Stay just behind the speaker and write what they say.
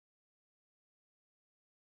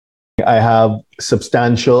I have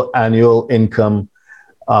substantial annual income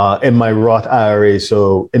in my Roth IRA,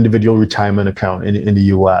 so individual retirement account in the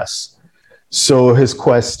US. So his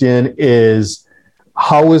question is,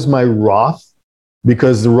 how is my Roth?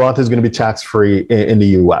 Because the Roth is going to be tax-free in the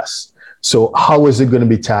US. So how is it going to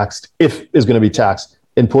be taxed, if it's going to be taxed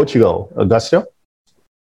in Portugal? Augusto?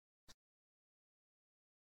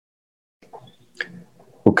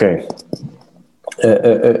 Okay.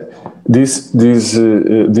 The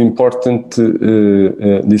important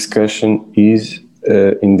discussion is,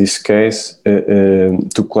 in this case,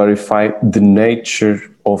 to clarify the nature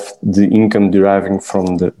of the income deriving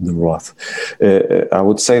from the Roth. I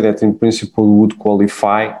would say that in principle would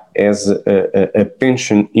qualify as a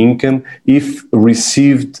pension income if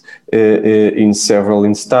received in several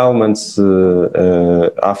installments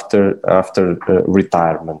after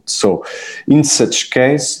retirement. So, in such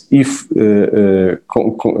case, if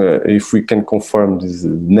we can confirm this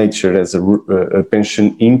nature as a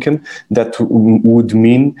pension income, that would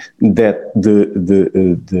mean that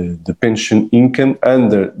the pension income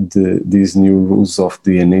under these new rules of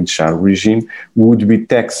the NHR regime would be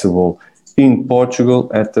taxable in Portugal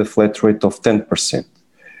at a flat rate of 10%.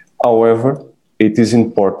 However, it is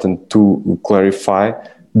important to clarify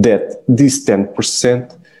that this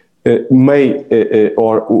 10% may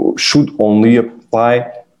or should only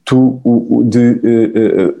apply to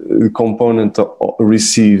the component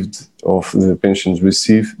received of the pensions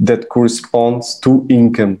received that corresponds to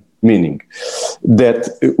income, meaning that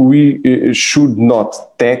we should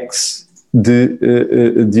not tax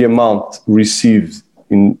the amount received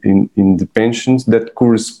in the pensions that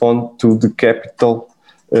correspond to the capital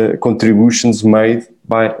contributions made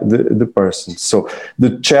by the person. So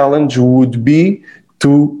the challenge would be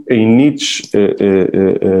to, in each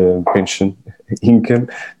pension income,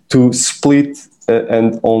 to split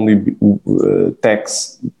and only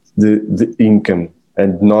tax the income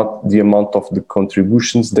and not the amount of the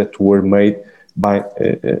contributions that were made by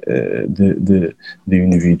the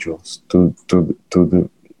individuals to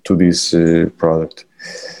this product.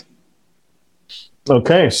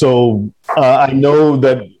 Okay, so I know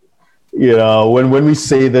that, you know, when we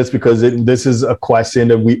say this, because this is a question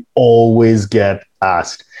that we always get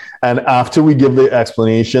asked. And after we give the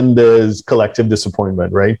explanation, there's collective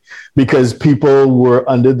disappointment, right? Because people were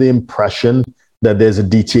under the impression that there's a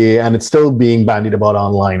DTA, and it's still being bandied about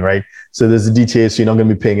online, right? So there's a DTA, so you're not going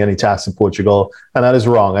to be paying any tax in Portugal, and that is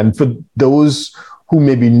wrong. And for those who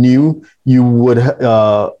may be new, you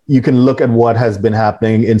can look at what has been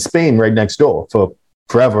happening in Spain right next door for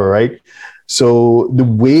forever, right? So the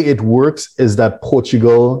way it works is that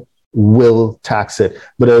Portugal will tax it.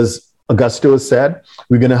 But as Augusto said,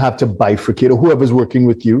 we're going to have to bifurcate, or whoever's working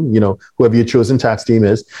with you, you know, whoever your chosen tax team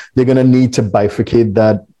is, they're going to need to bifurcate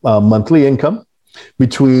that monthly income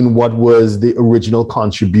between what was the original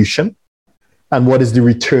contribution and what is the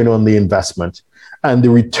return on the investment. And the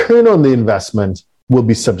return on the investment will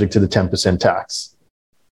be subject to the 10% tax.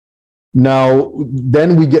 Now,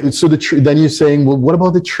 then we get, so then you're saying, well, what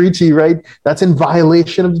about the treaty, right? That's in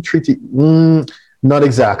violation of the treaty. Not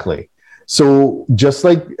exactly. So just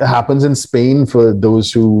like happens in Spain, for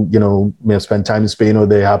those who, you know, may have spent time in Spain, or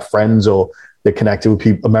they have friends, or they're connected with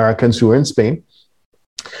people, Americans who are in Spain,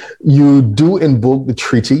 you do invoke the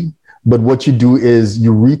treaty, but what you do is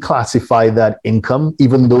you reclassify that income,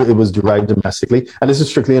 even though it was derived domestically. And this is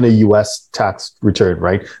strictly in a US tax return,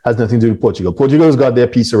 right? Has nothing to do with Portugal. Portugal's got their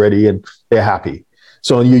piece already and they're happy.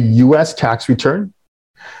 So on your US tax return,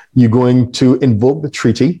 you're going to invoke the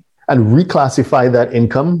treaty and reclassify that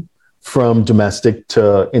income from domestic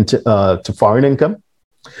to foreign income.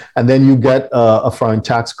 And then you get a foreign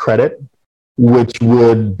tax credit, which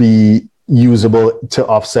would be usable to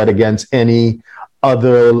offset against any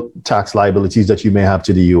other tax liabilities that you may have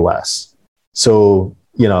to the US. So,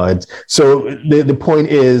 you know, the point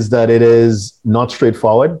is that it is not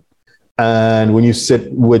straightforward. And when you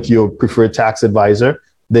sit with your preferred tax advisor,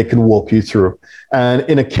 they can walk you through. And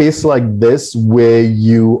in a case like this, where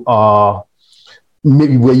you are,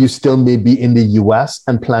 maybe where you still may be in the US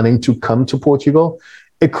and planning to come to Portugal,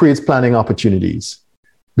 it creates planning opportunities,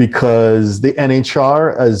 because the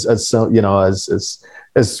NHR,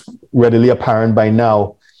 as readily apparent by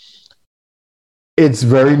now, it's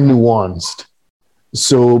very nuanced.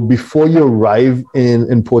 So before you arrive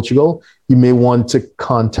in Portugal, you may want to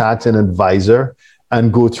contact an advisor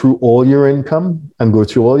and go through all your income and go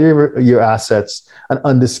through all your assets and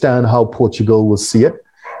understand how Portugal will see it.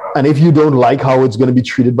 And if you don't like how it's going to be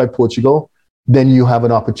treated by Portugal, then you have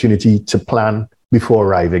an opportunity to plan before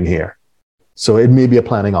arriving here. So it may be a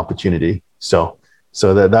planning opportunity. So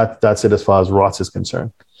that's it as far as Roth is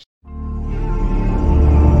concerned.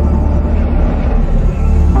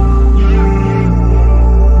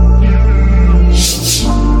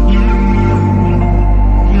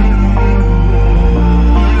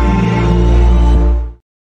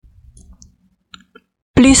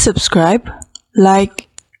 Please subscribe, like,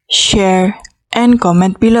 share, and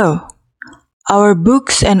comment below. Our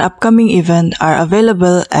books and upcoming event are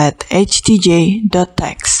available at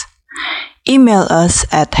htj.tax. Email us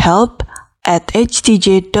at help@htj.tax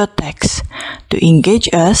to engage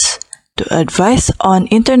us, to advise on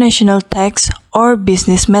international tax or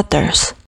business matters.